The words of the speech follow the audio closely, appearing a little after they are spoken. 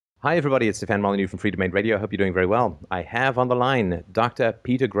Hi, everybody. It's Stefan Molyneux from Free Domain Radio. I hope you're doing very well. I have on the line Dr.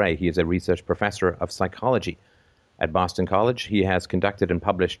 Peter Gray. He is a research professor of psychology at Boston College. He has conducted and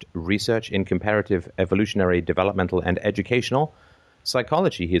published research in comparative evolutionary, developmental, and educational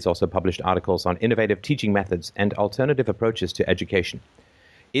psychology. He has also published articles on innovative teaching methods and alternative approaches to education.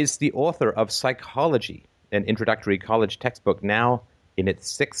 Is the author of Psychology, an introductory college textbook, now in its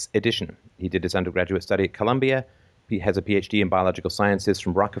sixth edition. He did his undergraduate study at Columbia. He has a PhD in biological sciences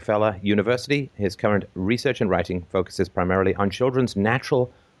from Rockefeller University. His current research and writing focuses primarily on children's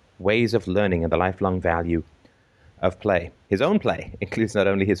natural ways of learning and the lifelong value of play. His own play includes not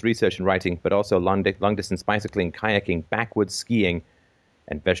only his research and writing, but also long-distance bicycling, kayaking, backwoods skiing,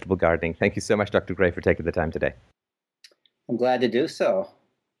 and vegetable gardening. Thank you so much, Dr. Gray, for taking the time today. I'm glad to do so.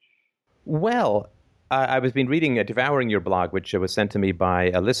 Well, I was devouring your blog, which was sent to me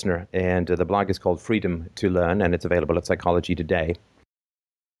by a listener, and the blog is called Freedom to Learn, and it's available at Psychology Today.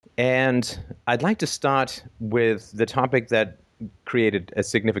 And I'd like to start with the topic that created a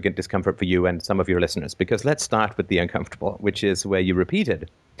significant discomfort for you and some of your listeners, because let's start with the uncomfortable, which is where you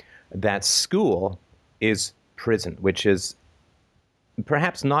repeated that school is prison, which is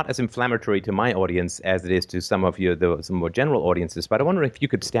perhaps not as inflammatory to my audience as it is to some more general audiences, but I wonder if you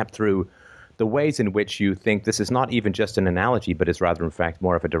could step through the ways in which you think this is not even just an analogy, but is rather, in fact,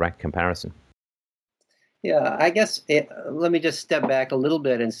 more of a direct comparison. Yeah, I guess let me just step back a little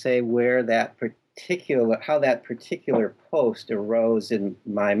bit and say how that particular post arose in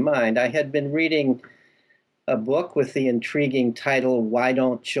my mind. I had been reading a book with the intriguing title, Why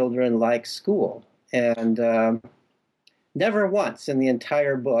Don't Children Like School? And never once in the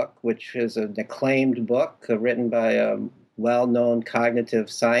entire book, which is an acclaimed book written by a well-known cognitive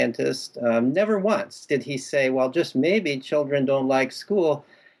scientist, never once did he say, well, just maybe children don't like school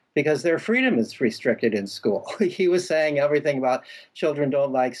because their freedom is restricted in school. He was saying everything about children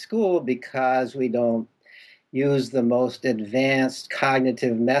don't like school because we don't use the most advanced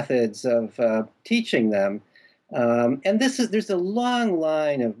cognitive methods of teaching them. And there's a long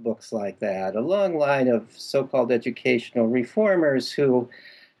line of books like that, a long line of so-called educational reformers who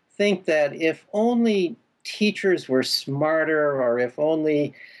think that if only teachers were smarter, or if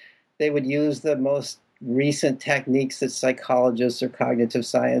only they would use the most recent techniques that psychologists or cognitive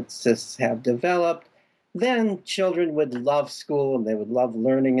scientists have developed, then children would love school and they would love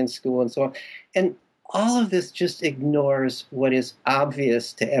learning in school and so on. And all of this just ignores what is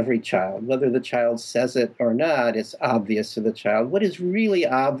obvious to every child. Whether the child says it or not, it's obvious to the child. What is really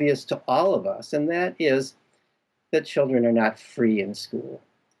obvious to all of us, and that is that children are not free in school.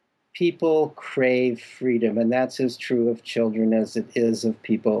 People crave freedom, and that's as true of children as it is of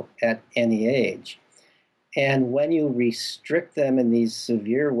people at any age. And when you restrict them in these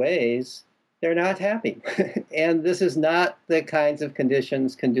severe ways, they're not happy. And this is not the kinds of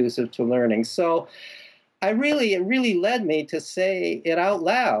conditions conducive to learning. So it really led me to say it out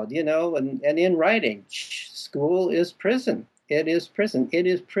loud, and in writing, school is prison. It is prison. It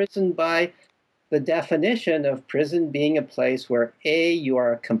is prison by the definition of prison being a place where, A, you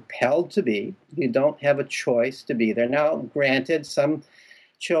are compelled to be. You don't have a choice to be there. Now, granted, some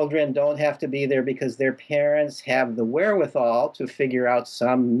children don't have to be there because their parents have the wherewithal to figure out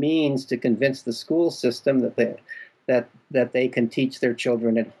some means to convince the school system that they can teach their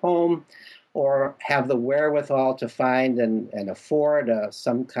children at home, or have the wherewithal to find and afford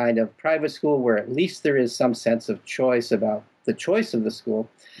some kind of private school where at least there is some sense of choice about the choice of the school.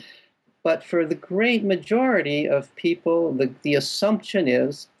 But for the great majority of people, the assumption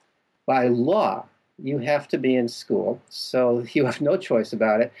is, by law, you have to be in school, so you have no choice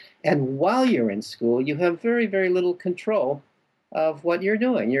about it. And while you're in school, you have very, very little control of what you're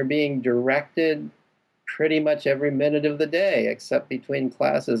doing. You're being directed pretty much every minute of the day, except between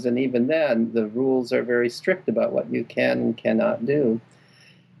classes, and even then, the rules are very strict about what you can and cannot do.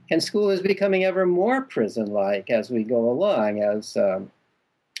 And school is becoming ever more prison-like as we go along, as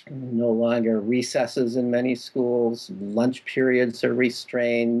no longer recesses in many schools, lunch periods are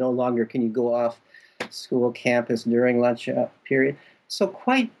restrained, no longer can you go off school campus during lunch period. So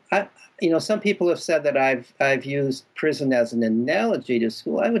some people have said that I've used prison as an analogy to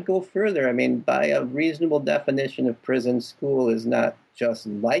school. I would go further. I mean, by a reasonable definition of prison, school is not just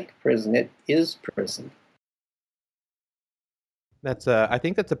like prison, it is prison. I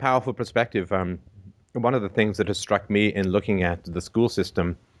think that's a powerful perspective. One of the things that has struck me in looking at the school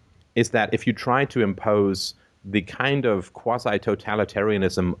system is that if you try to impose the kind of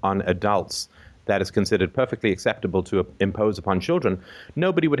quasi-totalitarianism on adults that is considered perfectly acceptable to impose upon children,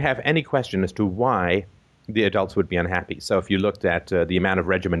 nobody would have any question as to why the adults would be unhappy. So if you looked at the amount of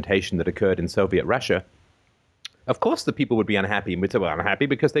regimentation that occurred in Soviet Russia, Of course, the people would be unhappy. And we'd say, well, unhappy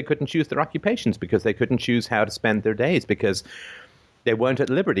because they couldn't choose their occupations, because they couldn't choose how to spend their days, because they weren't at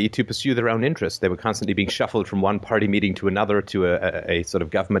liberty to pursue their own interests. They were constantly being shuffled from one party meeting to another to a sort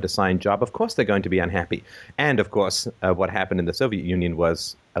of government-assigned job. Of course they're going to be unhappy. And, of course, what happened in the Soviet Union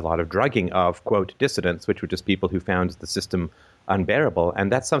was a lot of drugging of, quote, dissidents, which were just people who found the system unbearable.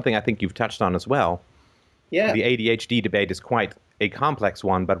 And that's something I think you've touched on as well. Yeah. The ADHD debate is quite a complex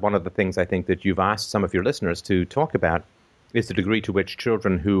one, but one of the things I think that you've asked some of your listeners to talk about is the degree to which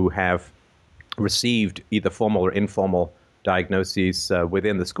children who have received either formal or informal diagnoses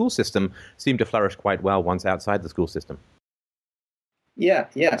within the school system seem to flourish quite well once outside the school system.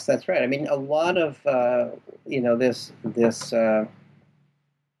 Yes, that's right. I mean, a lot of this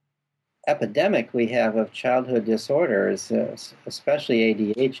epidemic we have of childhood disorders, especially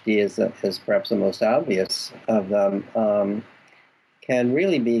ADHD, is perhaps the most obvious of them. Can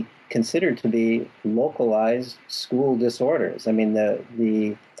really be considered to be localized school disorders. I mean,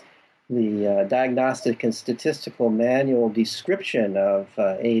 the Diagnostic and Statistical Manual description of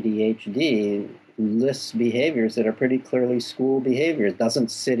ADHD lists behaviors that are pretty clearly school behaviors.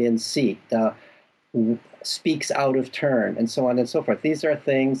 Doesn't sit in seat, speaks out of turn, and so on and so forth. These are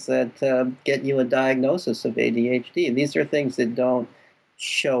things that get you a diagnosis of ADHD. These are things that don't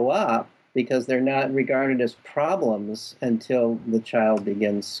show up because they're not regarded as problems until the child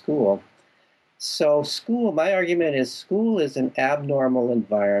begins school. So my argument is school is an abnormal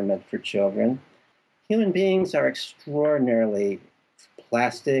environment for children. Human beings are extraordinarily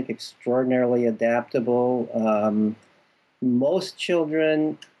plastic, extraordinarily adaptable. Most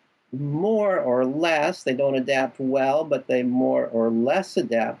children, more or less, they don't adapt well, but they more or less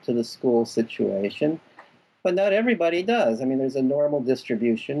adapt to the school situation. But not everybody does. I mean, there's a normal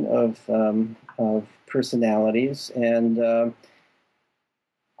distribution of personalities, and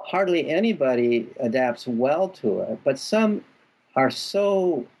hardly anybody adapts well to it, but some are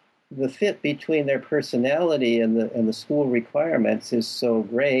the fit between their personality and the school requirements is so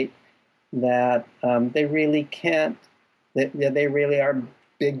great that they really can't, they really are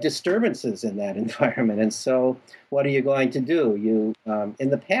big disturbances in that environment. And so what are you going to do? In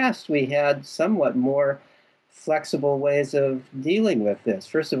the past, we had somewhat more flexible ways of dealing with this.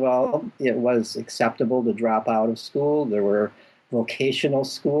 First of all, it was acceptable to drop out of school. There were vocational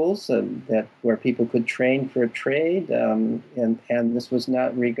schools where people could train for a trade, and this was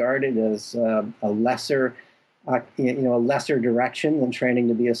not regarded as a lesser direction than training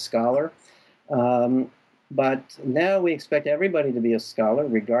to be a scholar. But now we expect everybody to be a scholar,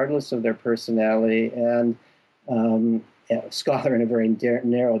 regardless of their personality, and scholar in a very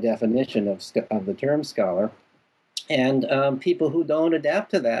narrow definition of the term scholar. And people who don't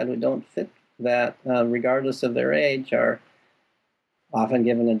adapt to that, who don't fit that, regardless of their age, are often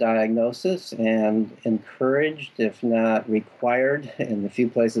given a diagnosis and encouraged, if not required, in a few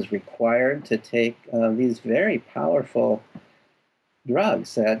places required, to take these very powerful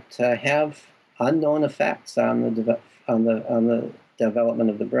drugs that have unknown effects on the development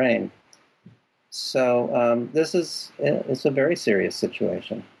of the brain. So it's a very serious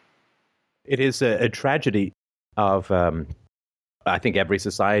situation. It is a tragedy of I think every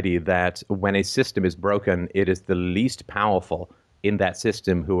society that when a system is broken, it is the least powerful in that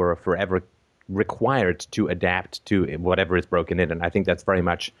system who are forever required to adapt to whatever is broken in. And I think that's very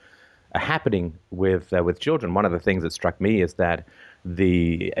much happening with children. One of the things that struck me is that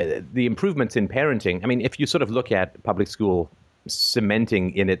the improvements in parenting, I mean, if you sort of look at public school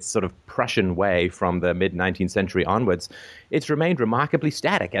cementing in its sort of Prussian way from the mid-19th century onwards, it's remained remarkably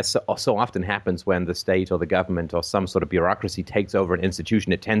static, as so often happens when the state or the government or some sort of bureaucracy takes over an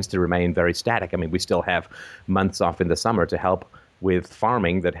institution. It tends to remain very static. I mean, we still have months off in the summer to help with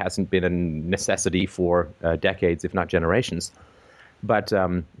farming that hasn't been a necessity for decades, if not generations. But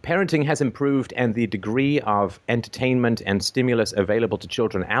parenting has improved, and the degree of entertainment and stimulus available to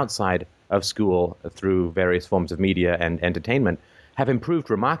children outside of school through various forms of media and entertainment have improved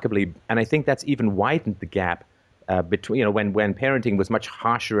remarkably. And I think that's even widened the gap between, when parenting was much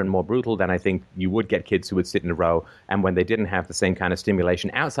harsher and more brutal, then I think you would get kids who would sit in a row. And when they didn't have the same kind of stimulation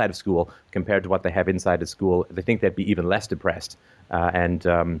outside of school compared to what they have inside of school, I think they'd be even less depressed. And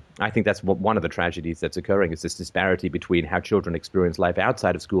I think that's one of the tragedies that's occurring, is this disparity between how children experience life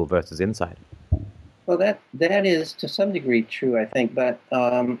outside of school versus inside. Well, that is to some degree true, I think. But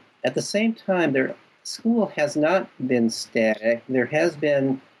at the same time, school has not been static. There have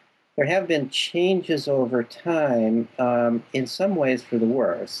been changes over time, in some ways for the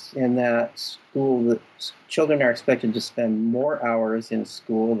worse, in that children are expected to spend more hours in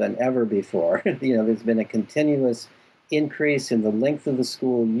school than ever before. There's been a continuous increase in the length of the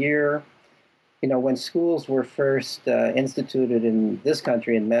school year. when schools were first instituted in this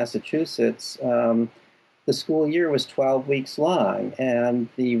country, in Massachusetts, the school year was 12 weeks long, and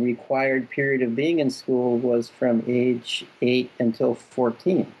the required period of being in school was from age 8 until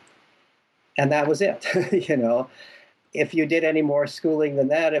 14. And that was it. If you did any more schooling than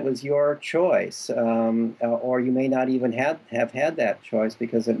that, it was your choice, or you may not even have had that choice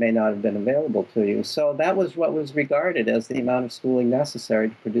because it may not have been available to you. So that was what was regarded as the amount of schooling necessary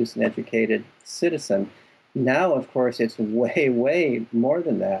to produce an educated citizen. Now, of course, it's way, way more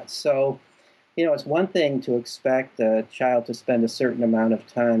than that. So, it's one thing to expect a child to spend a certain amount of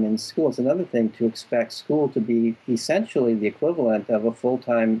time in school. It's another thing to expect school to be essentially the equivalent of a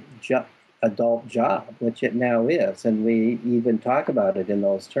full-time adult job, which it now is. And we even talk about it in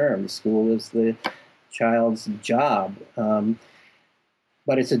those terms. School is the child's job.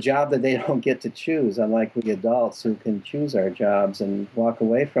 But it's a job that they don't get to choose, unlike we adults who can choose our jobs and walk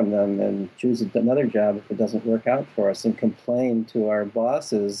away from them and choose another job if it doesn't work out for us and complain to our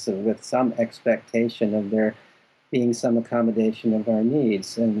bosses with some expectation of there being some accommodation of our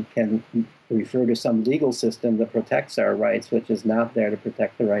needs, and can refer to some legal system that protects our rights, which is not there to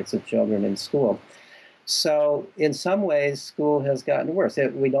protect the rights of children in school. So in some ways, school has gotten worse.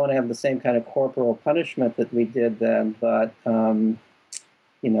 We don't have the same kind of corporal punishment that we did then, but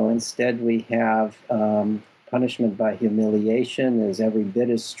instead we have punishment by humiliation is every bit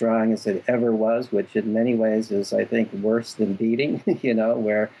as strong as it ever was, which in many ways is, I think, worse than beating,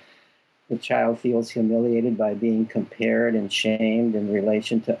 where the child feels humiliated by being compared and shamed in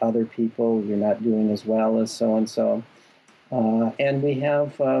relation to other people. You're not doing as well as so-and-so. And we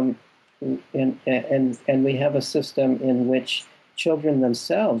have and we have a system in which children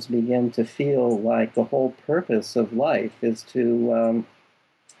themselves begin to feel like the whole purpose of life is to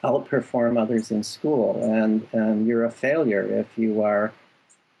outperform others in school, and you're a failure if you are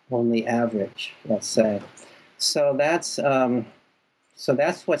only average, let's say. So that's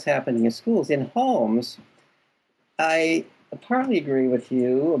what's happening in schools. In homes, I partly agree with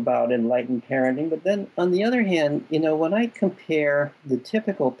you about enlightened parenting, but then on the other hand, when I compare the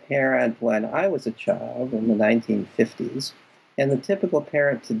typical parent when I was a child in the 1950s and the typical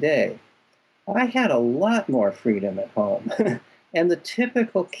parent today, I had a lot more freedom at home. And the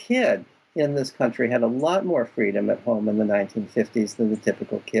typical kid in this country had a lot more freedom at home in the 1950s than the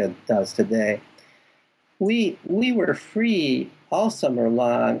typical kid does today. We were free all summer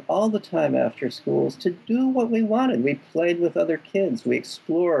long, all the time after schools, to do what we wanted. We played with other kids. We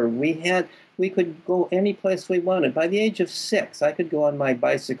explored. We could go any place we wanted. By the age of 6, I could go on my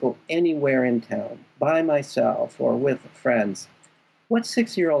bicycle anywhere in town, by myself or with friends. What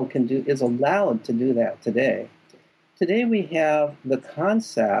 6-year-old can do is allowed to do that today. Today we have the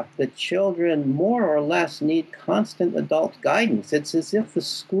concept that children more or less need constant adult guidance. It's as if the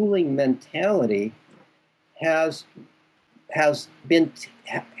schooling mentality has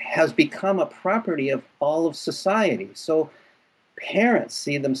become a property of all of society. So parents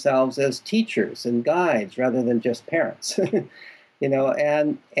see themselves as teachers and guides rather than just parents.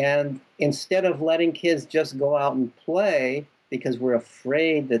 And instead of letting kids just go out and play because we're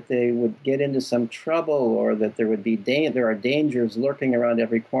afraid that they would get into some trouble or that there are dangers lurking around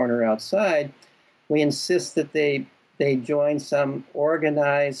every corner outside, we insist that they join some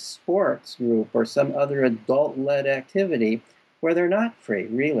organized sports group or some other adult-led activity where they're not free,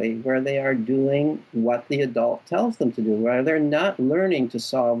 really, where they are doing what the adult tells them to do, where they're not learning to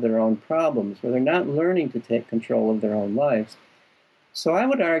solve their own problems, where they're not learning to take control of their own lives. So I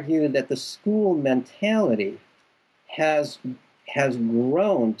would argue that the school mentality has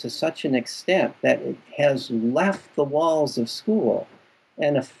grown to such an extent that it has left the walls of school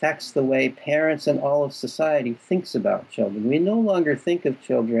and affects the way parents and all of society thinks about children. We no longer think of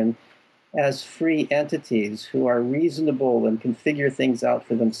children as free entities who are reasonable and can figure things out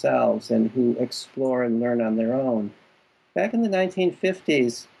for themselves and who explore and learn on their own. Back in the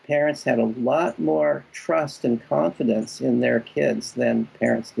 1950s, parents had a lot more trust and confidence in their kids than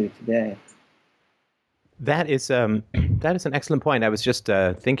parents do today. That is an excellent point. I was just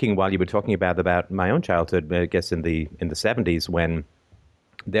thinking while you were talking about my own childhood, I guess in the 70s, when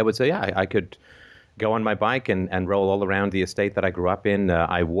there was I could go on my bike and roll all around the estate that I grew up in.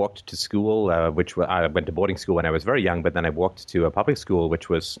 I walked to school, I went to boarding school when I was very young, but then I walked to a public school, which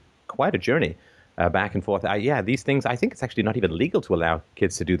was quite a journey. Back and forth. These things, I think it's actually not even legal to allow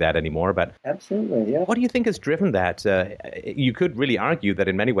kids to do that anymore. But absolutely, yeah. What do you think has driven that? You could really argue that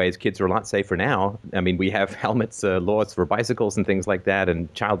in many ways kids are a lot safer now. I mean, we have helmets laws for bicycles and things like that,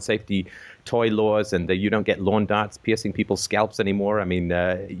 and child safety toy laws, and you don't get lawn darts piercing people's scalps anymore. I mean,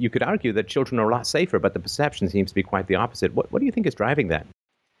 you could argue that children are a lot safer, but the perception seems to be quite the opposite. What do you think is driving that?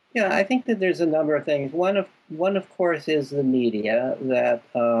 Yeah, I think that there's a number of things. One of course is the media that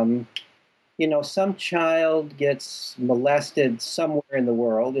some child gets molested somewhere in the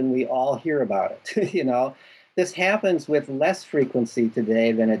world and we all hear about it. This happens with less frequency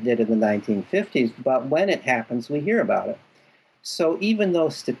today than it did in the 1950s, but when it happens, we hear about it. So even though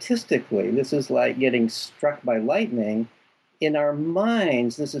statistically this is like getting struck by lightning, in our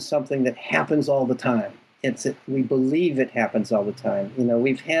minds, this is something that happens all the time. We believe it happens all the time.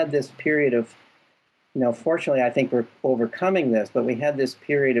 We've had this period of fortunately, I think we're overcoming this, but we had this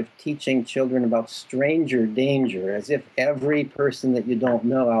period of teaching children about stranger danger, as if every person that you don't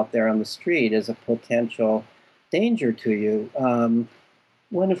know out there on the street is a potential danger to you.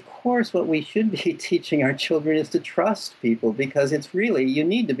 When, of course, what we should be teaching our children is to trust people, because you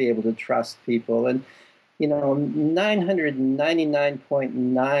need to be able to trust people. And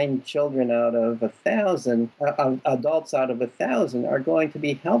 999.9 children out of 1,000, adults out of 1,000 are going to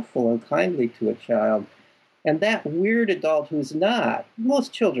be helpful and kindly to a child. And that weird adult who's not,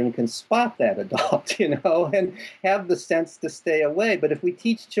 most children can spot that adult, and have the sense to stay away. But if we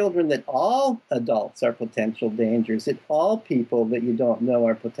teach children that all adults are potential dangers, that all people that you don't know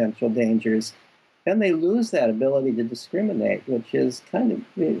are potential dangers, then they lose that ability to discriminate, which is kind of,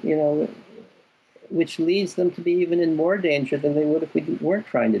 which leads them to be even in more danger than they would if we weren't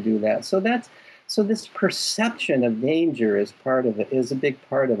trying to do that. So this perception of danger is a big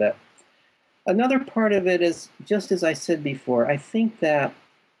part of it. Another part of it is, just as I said before, I think that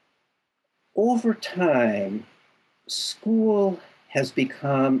over time, school has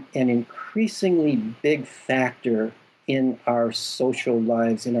become an increasingly big factor in our social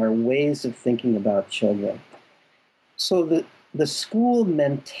lives, in our ways of thinking about children. So the school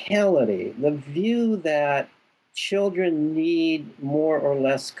mentality, the view that children need more or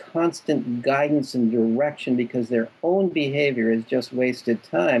less constant guidance and direction because their own behavior is just wasted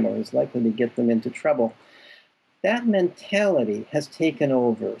time or is likely to get them into trouble, that mentality has taken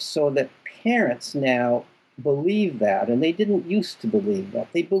over, so that parents now believe that, and they didn't used to believe that.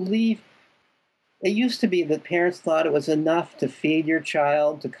 It used to be that parents thought it was enough to feed your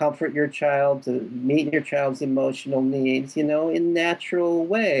child, to comfort your child, to meet your child's emotional needs, in natural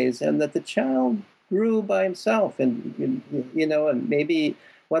ways, and that the child grew by himself. And, and maybe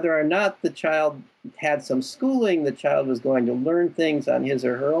whether or not the child had some schooling, the child was going to learn things on his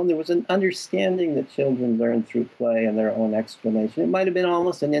or her own. There was an understanding that children learn through play and their own explanation. It might have been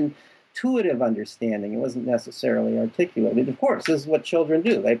almost an intuitive understanding. It wasn't necessarily articulated. Of course, this is what children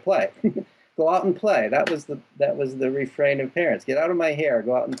do. They play. Go out and play. That was the refrain of parents. Get out of my hair.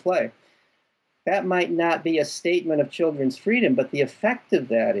 Go out and play. That might not be a statement of children's freedom, but the effect of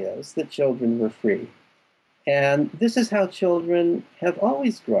that is that children were free. And this is how children have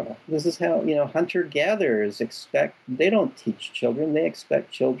always grown up. This is how, hunter-gatherers expect. They don't teach children. They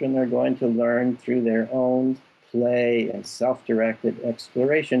expect children are going to learn through their own play and self-directed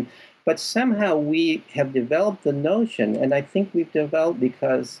exploration. But somehow we have developed the notion, and I think we've developed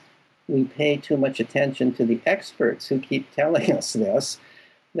because we pay too much attention to the experts who keep telling us this,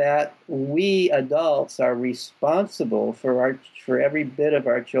 that we adults are responsible for every bit of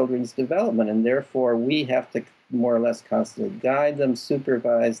our children's development, and therefore we have to more or less constantly guide them,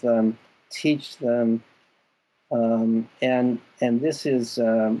 supervise them, teach them, and this is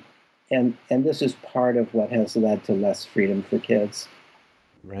this is part of what has led to less freedom for kids.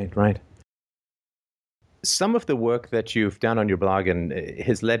 Right. Some of the work that you've done on your blog and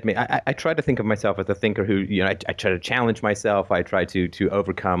has led me. I try to think of myself as a thinker who, I try to challenge myself. I try to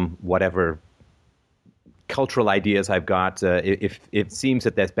overcome whatever cultural ideas I've got. If it seems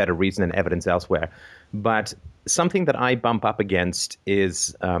that there's better reason and evidence elsewhere, but something that I bump up against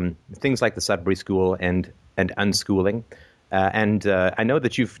is things like the Sudbury School and unschooling. And I know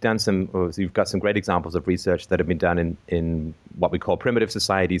that you've got some great examples of research that have been done in what we call primitive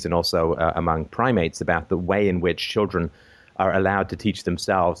societies and also among primates about the way in which children are allowed to teach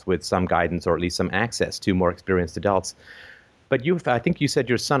themselves with some guidance or at least some access to more experienced adults. But I think you said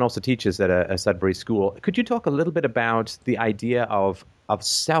your son also teaches at a Sudbury school. Could you talk a little bit about the idea of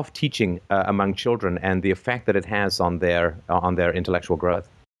self-teaching among children and the effect that it has on their intellectual growth?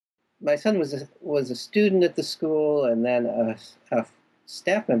 My son was a student at the school and then a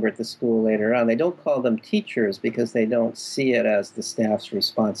staff member at the school later on. They don't call them teachers because they don't see it as the staff's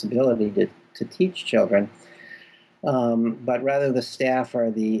responsibility to teach children. But rather the staff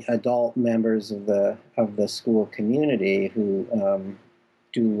are the adult members of the school community who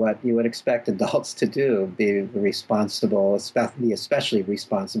do what you would expect adults to do, be responsible, especially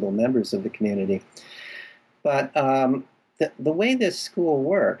responsible members of the community. But the way this school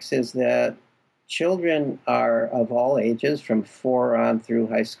works is that children are of all ages, from 4 on through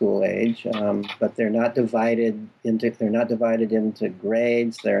high school age, but they're not divided into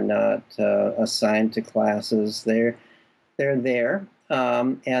grades. They're not assigned to classes. They're there,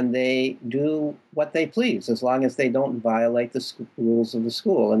 and they do what they please as long as they don't violate the rules of the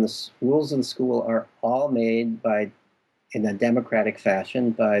school. And the rules of the school are all made in a democratic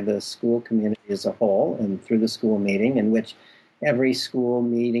fashion by the school community as a whole and through the school meeting, in which every school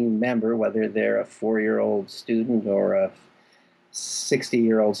meeting member, whether they're a 4-year-old student or a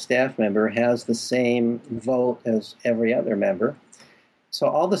 60-year-old staff member, has the same vote as every other member. So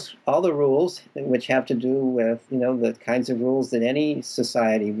all the rules, which have to do with, the kinds of rules that any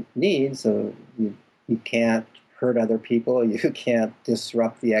society needs. So you can't hurt other people. You can't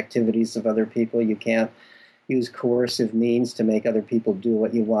disrupt the activities of other people. You can't use coercive means to make other people do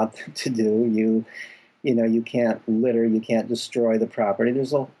what you want them to do. You can't litter. You can't destroy the property.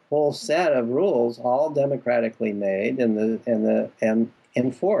 There's a whole set of rules, all democratically made and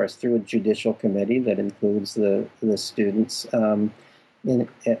enforced through a judicial committee that includes the students.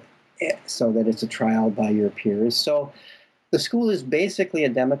 So that it's a trial by your peers. So the school is basically a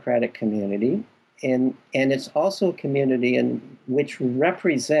democratic community, and it's also a community which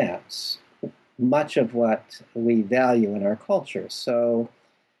represents much of what we value in our culture. So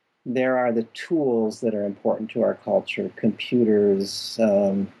there are the tools that are important to our culture: computers,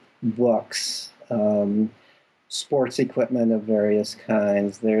 books, sports equipment of various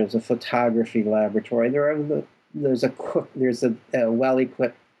kinds. There's a photography laboratory. There's a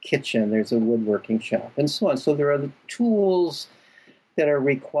well-equipped kitchen, there's a woodworking shop, and so on. So there are the tools that are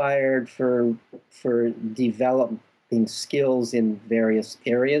required for developing skills in various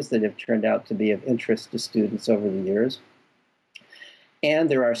areas that have turned out to be of interest to students over the years.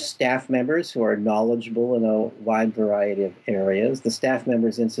 And there are staff members who are knowledgeable in a wide variety of areas. The staff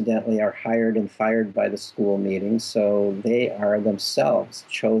members, incidentally, are hired and fired by the school meeting, so they are themselves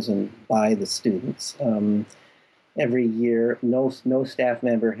chosen by the students. Every year, no staff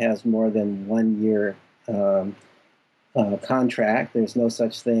member has more than 1 year contract. There's no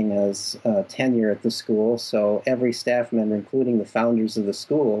such thing as tenure at the school. So every staff member, including the founders of the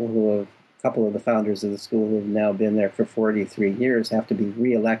school, a couple of the founders of the school who have now been there for 43 years, have to be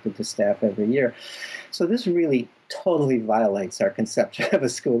reelected to staff every year. So this really totally violates our conception of a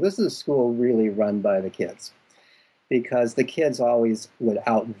school. This is a school really run by the kids, because the kids always would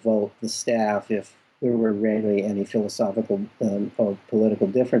outvote the staff if there were rarely any philosophical or political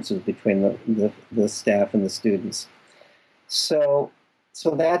differences between the staff and the students. So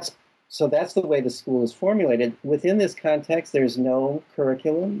that's the way the school is formulated. Within this context, there's no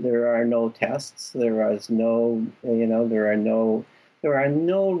curriculum. There are no tests. There are no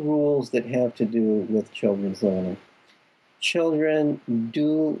rules that have to do with children's learning. Children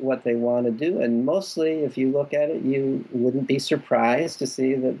do what they want to do, and mostly, if you look at it, you wouldn't be surprised to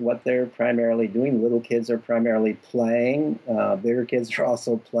see that what they're primarily doing. Little kids are primarily playing. Bigger kids are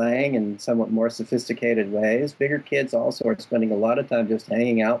also playing in somewhat more sophisticated ways. Bigger kids also are spending a lot of time just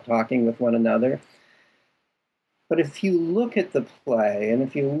hanging out, talking with one another. But if you look at the play, and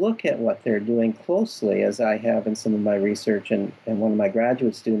if you look at what they're doing closely, as I have in some of my research, and one of my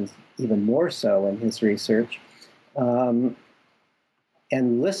graduate students even more so in his research, and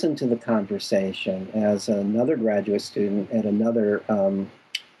listen to the conversation, as another graduate student at another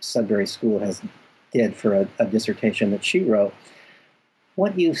Sudbury school did for a dissertation that she wrote,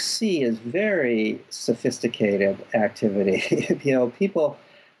 what you see is very sophisticated activity.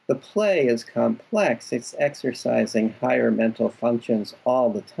 The play is complex. It's exercising higher mental functions all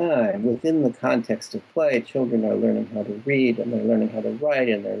the time. Within the context of play, children are learning how to read, and they're learning how to write,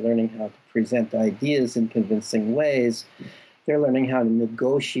 and they're learning how to present ideas in convincing ways. They're learning how to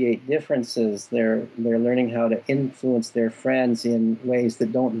negotiate differences. They're learning how to influence their friends in ways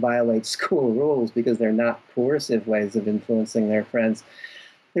that don't violate school rules, because they're not coercive ways of influencing their friends.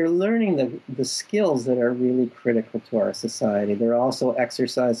 They're learning the skills that are really critical to our society. They're also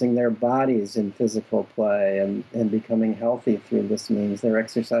exercising their bodies in physical play and becoming healthy through this means. They're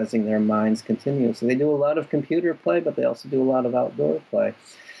exercising their minds continuously. They do a lot of computer play, but they also do a lot of outdoor play.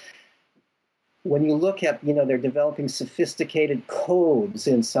 When you look at, they're developing sophisticated codes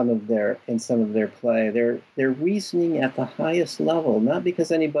in some of their play. They're reasoning at the highest level, not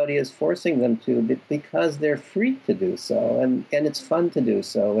because anybody is forcing them to, but because they're free to do so, and it's fun to do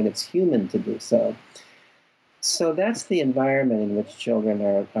so, and it's human to do so. So that's the environment in which children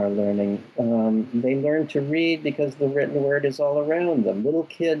are learning. They learn to read because the written word is all around them. Little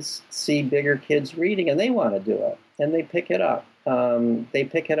kids see bigger kids reading, and they want to do it, and they pick it up. they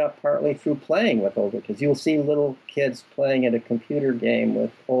pick it up partly through playing with older kids. You'll see little kids playing at a computer game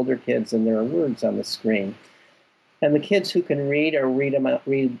with older kids, and there are words on the screen. And the kids who can read or read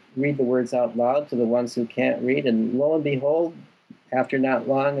the words out loud to the ones who can't read. And lo and behold, after not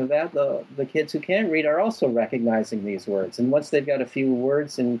long of that, the kids who can read are also recognizing these words. And once they've got a few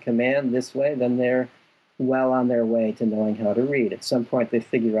words in command this way, then they're well on their way to knowing how to read. At some point, they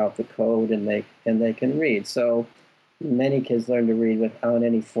figure out the code and they can read. So many kids learn to read without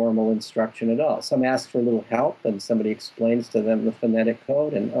any formal instruction at all. Some ask for a little help, and somebody explains to them the phonetic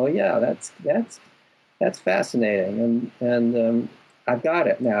code, and oh yeah, that's fascinating, and I've got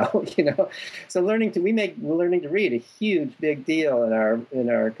it now. So learning to read a huge big deal in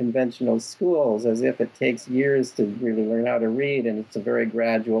our conventional schools, as if it takes years to really learn how to read, and it's a very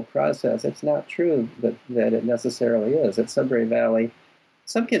gradual process. It's not true that it necessarily is. At Sudbury Valley,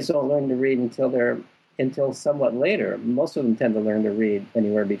 some kids don't learn to read until somewhat later. Most of them tend to learn to read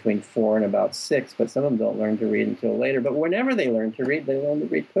anywhere between 4 and about 6, but some of them don't learn to read until later. But whenever they learn to read, they learn to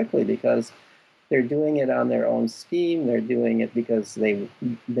read quickly because they're doing it on their own steam. They're doing it because they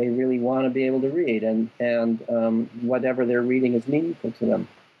really want to be able to read, and whatever they're reading is meaningful to them.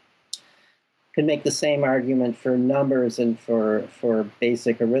 Could make the same argument for numbers and for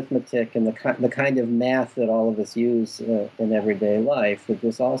basic arithmetic and the kind of math that all of us use in everyday life. That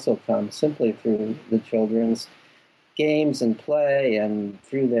this also comes simply through the children's games and play, and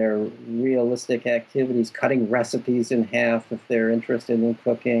through their realistic activities, cutting recipes in half if they're interested in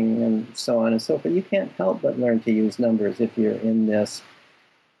cooking, and so on and so forth. You can't help but learn to use numbers if you're in this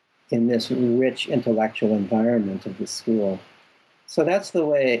rich intellectual environment of the school. So that's the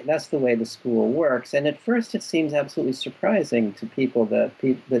way the school works. And at first, it seems absolutely surprising to people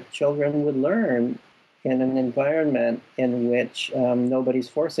that children would learn in an environment in which nobody's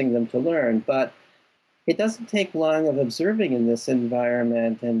forcing them to learn. But it doesn't take long of observing in this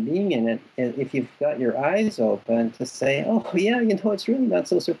environment and being in it, if you've got your eyes open, to say, oh, yeah, it's really not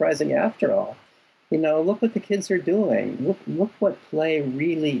so surprising after all. Look what the kids are doing. Look what play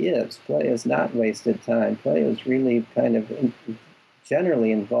really is. Play is not wasted time. Play is really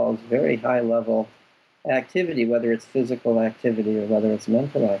generally involves very high-level activity, whether it's physical activity or whether it's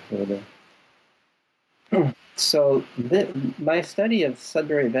mental activity. So my study of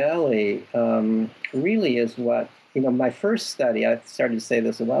Sudbury Valley really is what, my first study, I started to say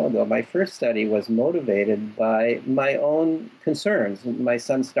this a while ago, my first study was motivated by my own concerns. My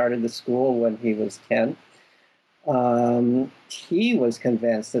son started the school when he was 10. He was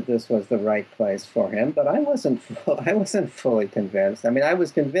convinced that this was the right place for him, but I wasn't fully convinced. I mean, I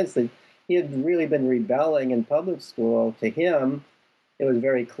was convinced that he had really been rebelling in public school. To him, it was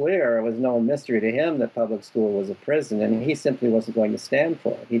very clear, it was no mystery to him that public school was a prison, and he simply wasn't going to stand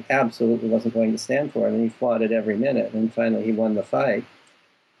for it. He absolutely wasn't going to stand for it, and he fought it every minute, and finally he won the fight.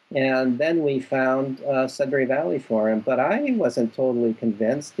 And then we found Sudbury Valley for him, but I wasn't totally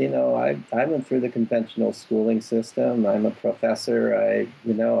convinced. I went through the conventional schooling system. I'm a professor.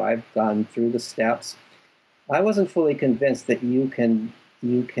 I've gone through the steps. I wasn't fully convinced that you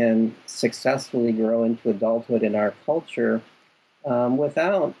can successfully grow into adulthood in our culture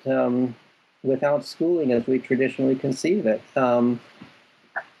without schooling as we traditionally conceive it. I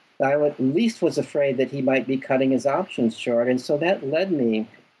at least was afraid that he might be cutting his options short, and so that led me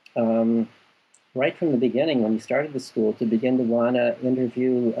right from the beginning, when we started the school, to begin to want to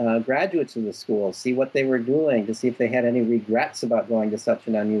interview graduates of the school, see what they were doing, to see if they had any regrets about going to such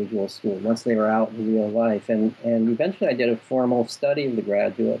an unusual school once they were out in real life. And eventually I did a formal study of the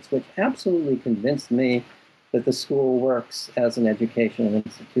graduates, which absolutely convinced me that the school works as an educational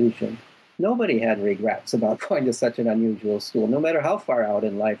institution. Nobody had regrets about going to such an unusual school, no matter how far out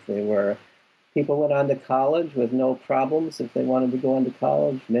in life they were. People went on to college with no problems if they wanted to go on to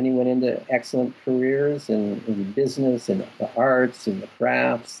college. Many went into excellent careers in business and the arts and the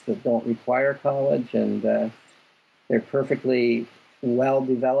crafts that don't require college, and they're perfectly well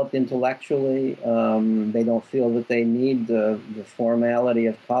developed intellectually. They don't feel that they need the formality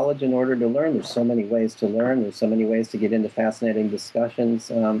of college in order to learn. There's so many ways to learn. There's so many ways to get into fascinating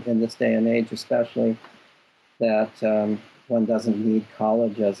discussions in this day and age, especially, that one doesn't need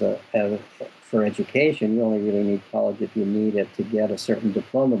college for education. You only really need college if you need it to get a certain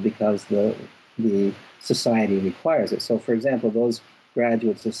diploma because the society requires it. So, for example, those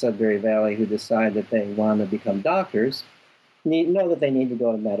graduates of Sudbury Valley who decide that they want to become doctors know that they need to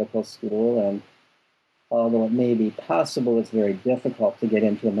go to medical school, and although it may be possible, it's very difficult to get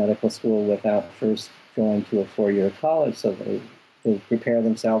into a medical school without first going to a 4-year college. So they prepare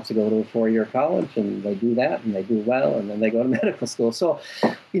themselves to go to a 4-year college, and they do that, and they do well, and then they go to medical school. So,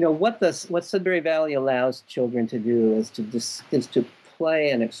 what Sudbury Valley allows children to do is to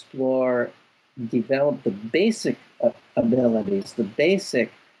play and explore, develop the basic abilities, the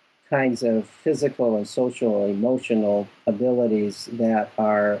basic kinds of physical and social, emotional abilities that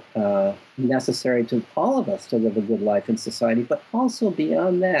are necessary to all of us to live a good life in society, but also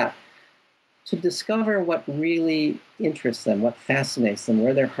beyond that, to discover what really interests them, what fascinates them,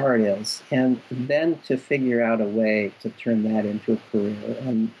 where their heart is, and then to figure out a way to turn that into a career.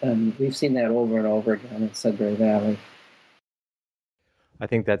 And we've seen that over and over again in Sudbury Valley. I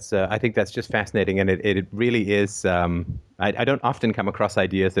think that's just fascinating, and it really is. I don't often come across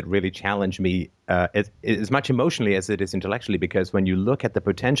ideas that really challenge me as much emotionally as it is intellectually, because when you look at the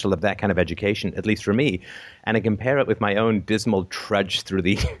potential of that kind of education, at least for me, and I compare it with my own dismal trudge through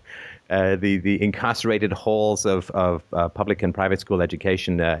the the incarcerated halls of public and private school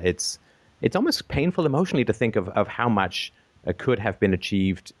education, it's almost painful emotionally to think of how much could have been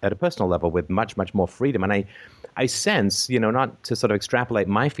achieved at a personal level with much, much more freedom. And I sense, not to sort of extrapolate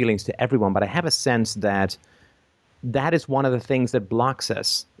my feelings to everyone, but I have a sense that that is one of the things that blocks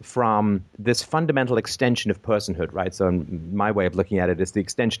us from this fundamental extension of personhood, right? So my way of looking at it is the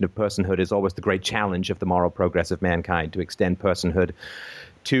extension of personhood is always the great challenge of the moral progress of mankind, to extend personhood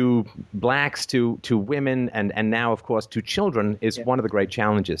to blacks, to women, and now, of course, to children is one of the great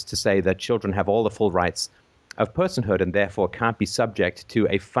challenges, to say that children have all the full rights of personhood and therefore can't be subject to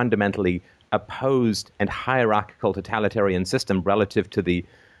a fundamentally opposed and hierarchical totalitarian system relative to the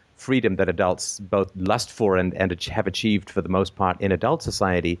freedom that adults both lust for and have achieved for the most part in adult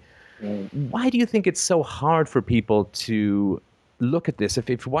society. Why do you think it's so hard for people to look at this? If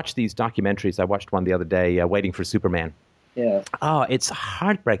you watch these documentaries, I watched one the other day, Waiting for Superman. Yeah. Oh, it's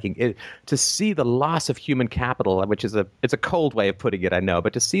heartbreaking to see the loss of human capital, which is it's a cold way of putting it, I know,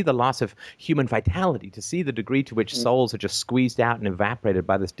 but to see the loss of human vitality, to see the degree to which souls are just squeezed out and evaporated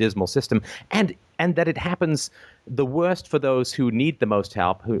by this dismal system, and that it happens the worst for those who need the most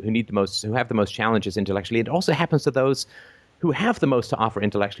help, who have the most challenges intellectually. It also happens to those who have the most to offer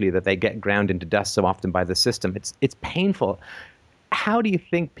intellectually, that they get ground into dust so often by the system. It's painful. How do you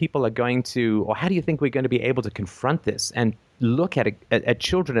think people are going to, or how do you think we're going to be able to confront this and look at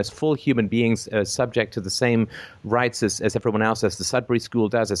children as full human beings, subject to the same rights as everyone else, as the Sudbury School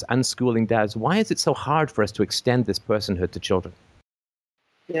does, as unschooling does? Why is it so hard for us to extend this personhood to children?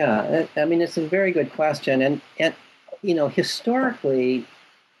 Yeah, I mean, it's a very good question. And historically,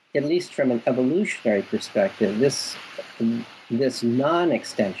 at least from an evolutionary perspective, this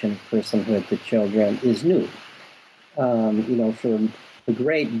non-extension of personhood to children is new. For the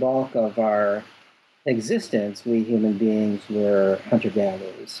great bulk of our existence, we human beings were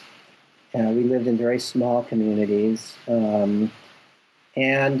hunter-gatherers. We lived in very small communities. And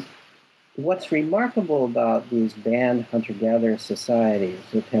what's remarkable about these band hunter-gatherer societies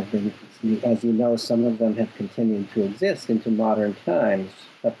that have been, as you know, some of them have continued to exist into modern times,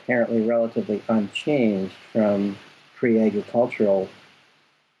 apparently relatively unchanged from pre-agricultural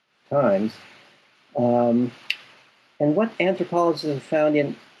times. And what anthropologists have found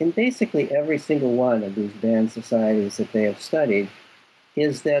in basically every single one of these band societies that they have studied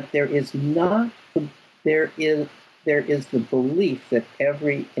is that there is the belief that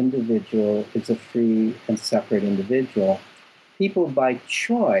every individual is a free and separate individual. People by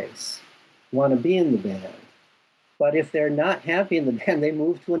choice want to be in the band. But if they're not happy in the band, they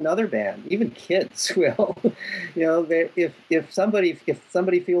move to another band. Even kids will. If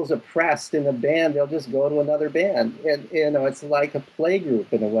somebody feels oppressed in a band, they'll just go to another band. And it's like a play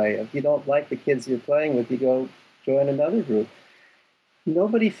group in a way. If you don't like the kids you're playing with, you go join another group.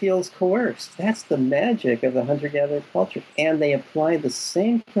 Nobody feels coerced. That's the magic of the hunter-gatherer culture. And they apply the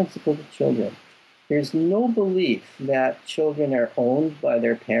same principle to children. There's no belief that children are owned by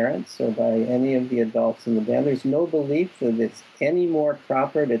their parents or by any of the adults in the band. There's no belief that it's any more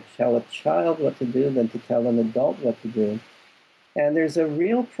proper to tell a child what to do than to tell an adult what to do. And there's a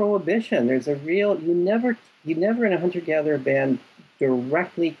real prohibition. You never in a hunter-gatherer band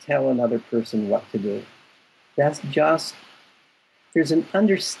directly tell another person what to do. There's an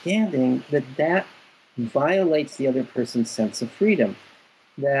understanding that violates the other person's sense of freedom,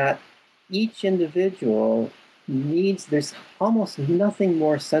 that each individual there's almost nothing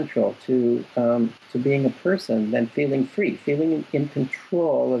more central to being a person than feeling free, feeling in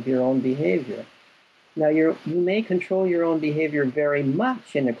control of your own behavior. Now, you may control your own behavior very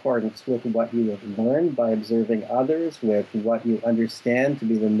much in accordance with what you have learned by observing others, with what you understand to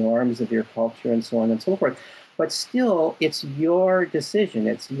be the norms of your culture, and so on and so forth. But still, it's your decision.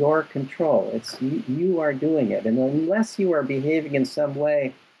 It's your control. You are doing it. And unless you are behaving in some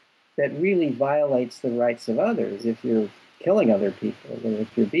way that really violates the rights of others, if you're killing other people, or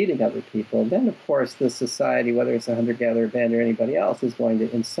if you're beating other people, then of course the society, whether it's a hunter-gatherer band or anybody else, is going to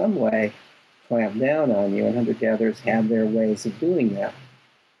in some way clamp down on you. And hunter-gatherers have their ways of doing that.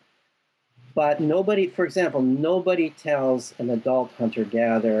 But nobody, for example, nobody tells an adult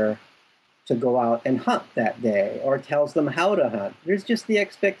hunter-gatherer to go out and hunt that day, or tells them how to hunt. There's just the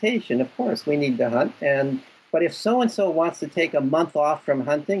expectation, of course, we need to hunt. But if so-and-so wants to take a month off from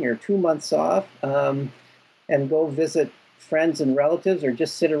hunting, or 2 months off, and go visit friends and relatives, or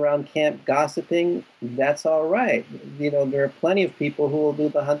just sit around camp gossiping, that's all right. There are plenty of people who will do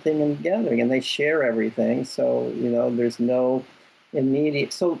the hunting and gathering, and they share everything. So, there's no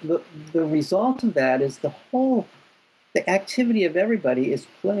immediate. So the result of that is the activity of everybody is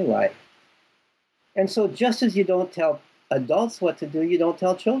play-like. And so just as you don't tell adults what to do, you don't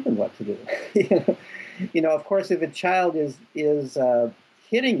tell children what to do. Of course, if a child is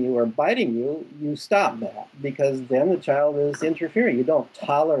hitting you or biting you, you stop that, because then the child is interfering. You don't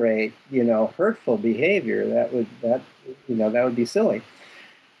tolerate, hurtful behavior. That would be silly.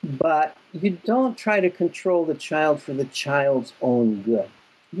 But you don't try to control the child for the child's own good.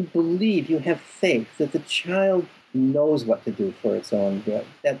 You believe, you have faith that the child knows what to do for its own good.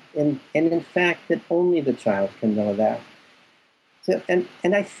 And in fact, that only the child can know that. So, and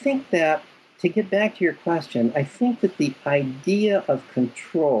I think that, to get back to your question, I think that the idea of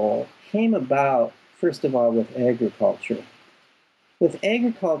control came about, first of all, with agriculture. With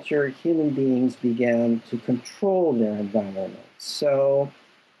agriculture, human beings began to control their environment. So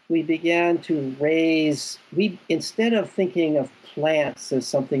we began to instead of thinking of plants as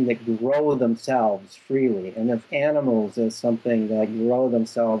something that grow themselves freely, and of animals as something that grow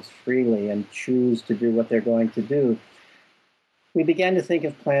themselves freely and choose to do what they're going to do, we began to think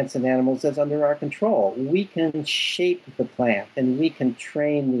of plants and animals as under our control. We can shape the plant and we can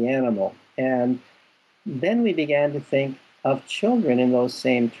train the animal. And then we began to think of children in those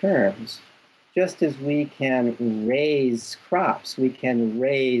same terms. Just as we can raise crops, we can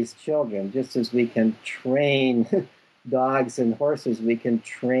raise children. Just as we can train dogs and horses, we can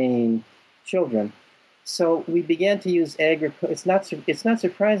train children. So we began to use it's not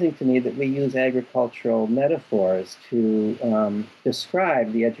surprising to me that we use agricultural metaphors to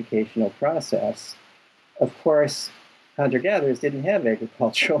describe the educational process. Of course, hunter-gatherers didn't have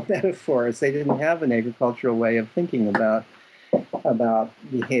agricultural metaphors. They didn't have an agricultural way of thinking about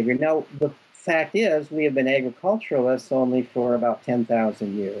behavior. Now, the fact is, we have been agriculturalists only for about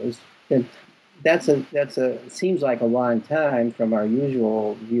 10,000 years. And seems like a long time from our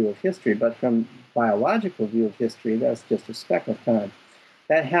usual view of history, but from biological view of history, that's just a speck of time.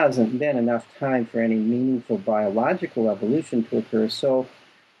 That hasn't been enough time for any meaningful biological evolution to occur. So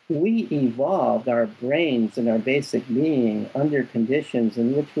we evolved our brains and our basic being under conditions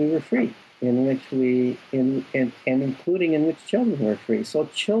in which we were free, and including in which children were free. So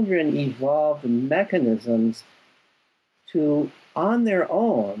children evolved mechanisms to, on their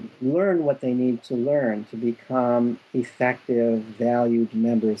own, learn what they need to learn to become effective, valued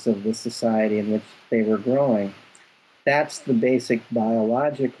members of the society in which they were growing. That's the basic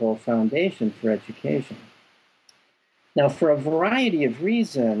biological foundation for education. Now, for a variety of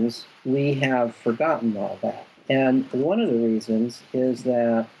reasons, we have forgotten all that. And one of the reasons is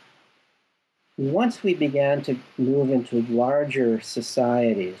that once we began to move into larger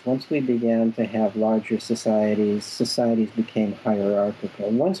societies, once we began to have larger societies, societies became hierarchical.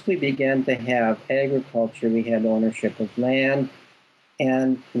 Once we began to have agriculture, we had ownership of land.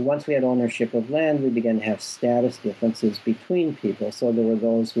 And once we had ownership of land, we began to have status differences between people. So there were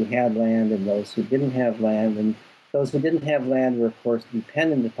those who had land and those who didn't have land. And those who didn't have land were, of course,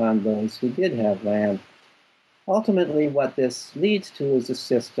 dependent upon those who did have land. Ultimately, what this leads to is a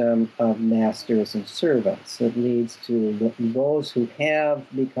system of masters and servants. It leads to those who have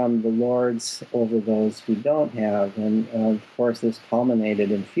become the lords over those who don't have. And of course, this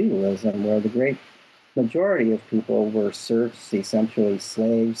culminated in feudalism, where the great majority of people were serfs, essentially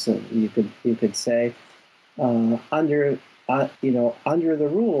slaves, you could say, under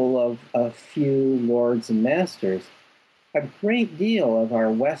the rule of a few lords and masters. A great deal of our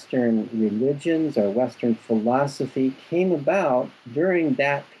Western religions, our Western philosophy came about during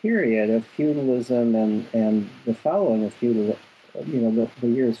that period of feudalism and the following of feudalism, the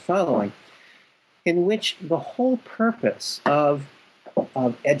years following, in which the whole purpose of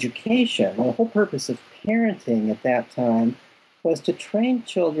education, the whole purpose of parenting at that time was to train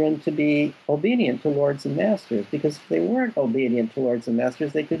children to be obedient to lords and masters, because if they weren't obedient to lords and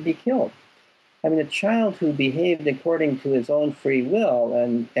masters, they could be killed. I mean, a child who behaved according to his own free will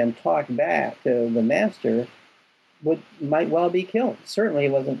and talked back to the master might well be killed. Certainly,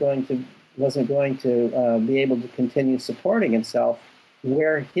 wasn't going to be able to continue supporting himself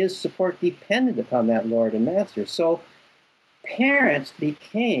where his support depended upon that lord and master. So parents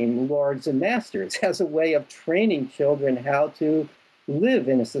became lords and masters as a way of training children how to live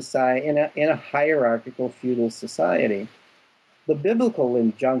in a society, in a hierarchical feudal society. The biblical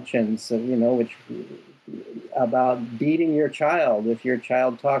injunctions, which about beating your child if your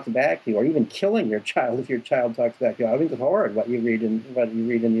child talks back to you, or even killing your child if your child talks back to you. I think it's horrid what you read in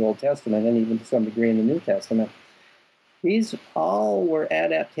the Old Testament, and even to some degree in the New Testament. These all were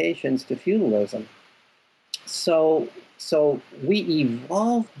adaptations to feudalism. So we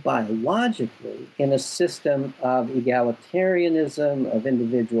evolved biologically in a system of egalitarianism, of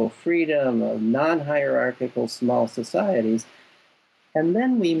individual freedom, of non-hierarchical small societies. And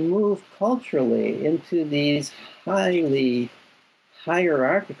then we move culturally into these highly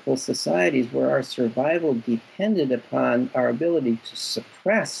hierarchical societies where our survival depended upon our ability to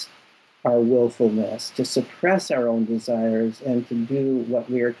suppress our willfulness, to suppress our own desires, and to do what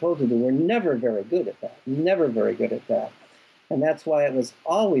we are told to do. We're never very good at that, never very good at that. And that's why it was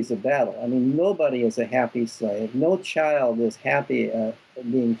always a battle. I mean, nobody is a happy slave. No child is happy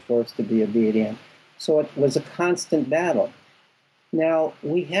being forced to be obedient. So it was a constant battle. Now,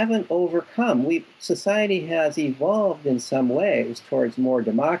 we haven't overcome. Society has evolved in some ways towards more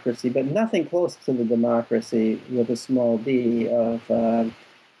democracy, but nothing close to the democracy with a small d of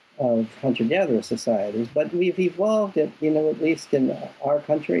hunter-gatherer societies. But we've evolved, at least in our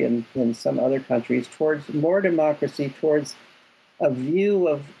country and in some other countries, towards more democracy, towards a view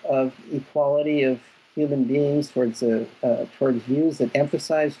of equality of human beings, towards views that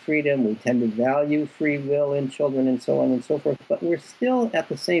emphasize freedom. We tend to value free will in children and so on and so forth. But we're still at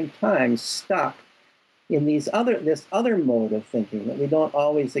the same time stuck in this other mode of thinking that we don't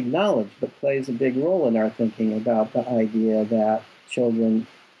always acknowledge, but plays a big role in our thinking about the idea that children,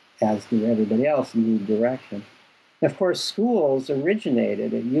 as do everybody else, need direction. Of course, schools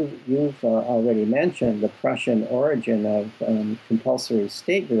originated, and you've already mentioned the Prussian origin of compulsory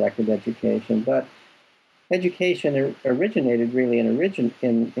state-directed education, but education originated really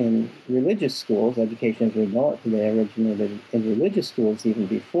in religious schools. Education as we know it today originated in religious schools even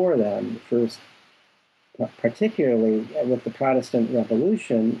before then, first particularly with the Protestant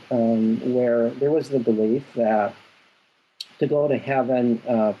Revolution, where there was the belief that to go to heaven,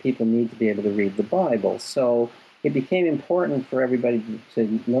 people need to be able to read the Bible. So it became important for everybody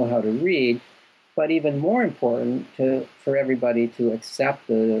to know how to read, but even more important for everybody to accept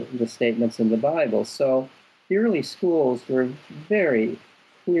the statements in the Bible. So the early schools were very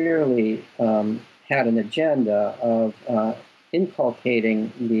clearly had an agenda of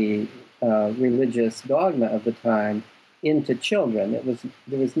inculcating the religious dogma of the time into children.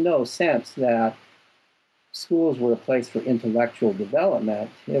 There was no sense that schools were a place for intellectual development.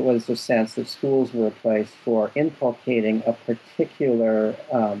 It was a sense that schools were a place for inculcating a particular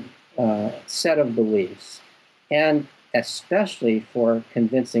set of beliefs, and especially for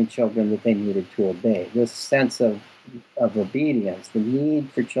convincing children that they needed to obey. This sense of obedience, the need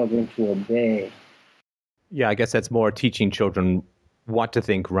for children to obey. Yeah, I guess that's more teaching children what to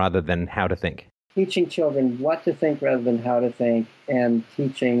think rather than how to think. Teaching children what to think rather than how to think, and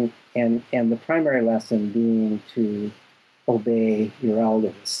teaching, and the primary lesson being to obey your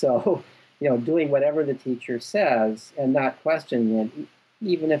elders. So, doing whatever the teacher says and not questioning it,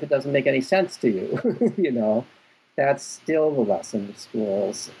 even if it doesn't make any sense to you, that's still the lesson of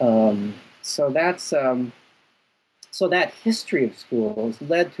schools. So that history of schools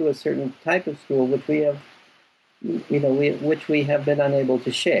led to a certain type of school which we have been unable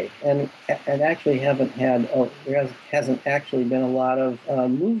to shake, and actually there hasn't actually been a lot of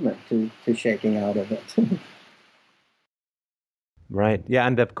movement to shaking out of it. Right. Yeah,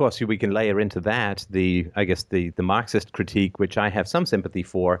 and of course we can layer into that the Marxist critique, which I have some sympathy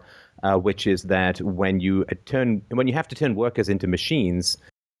for, which is that when you have to turn workers into machines,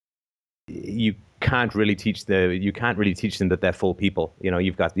 you can't really teach them that they're full people.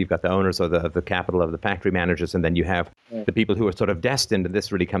 You've got the owners of the capital, of the factory managers, and then you have the people who are sort of destined, and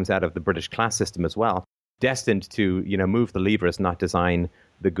this really comes out of the British class system as well, destined to move the levers, not design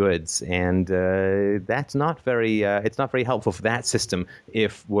the goods, and that's not very it's not very helpful for that system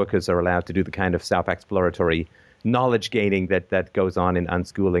if workers are allowed to do the kind of self-exploratory knowledge gaining that goes on in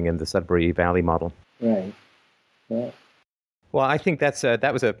unschooling in the Sudbury Valley model. Right. Yeah. Well, I think that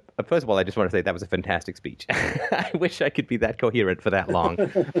was first of all, I just want to say that was a fantastic speech. I wish I could be that coherent for that long,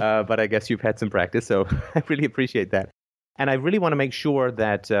 but I guess you've had some practice, so I really appreciate that. And I really want to make sure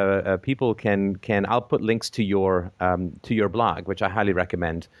that people can. I'll put links to your blog, which I highly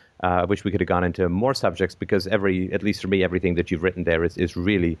recommend. Which we could have gone into more subjects, because at least for me, everything that you've written there is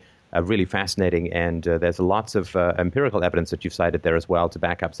really really fascinating, and there's lots of empirical evidence that you've cited there as well to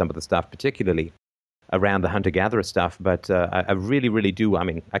back up some of the stuff, particularly around the hunter-gatherer stuff. But I really, really do. I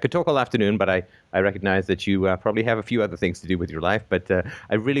mean, I could talk all afternoon, but I recognize that you probably have a few other things to do with your life. But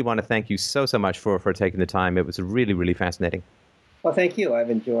I really want to thank you so much for taking the time. It was really, really fascinating. Well, thank you. I've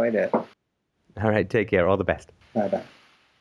enjoyed it. All right. Take care. All the best. Bye-bye.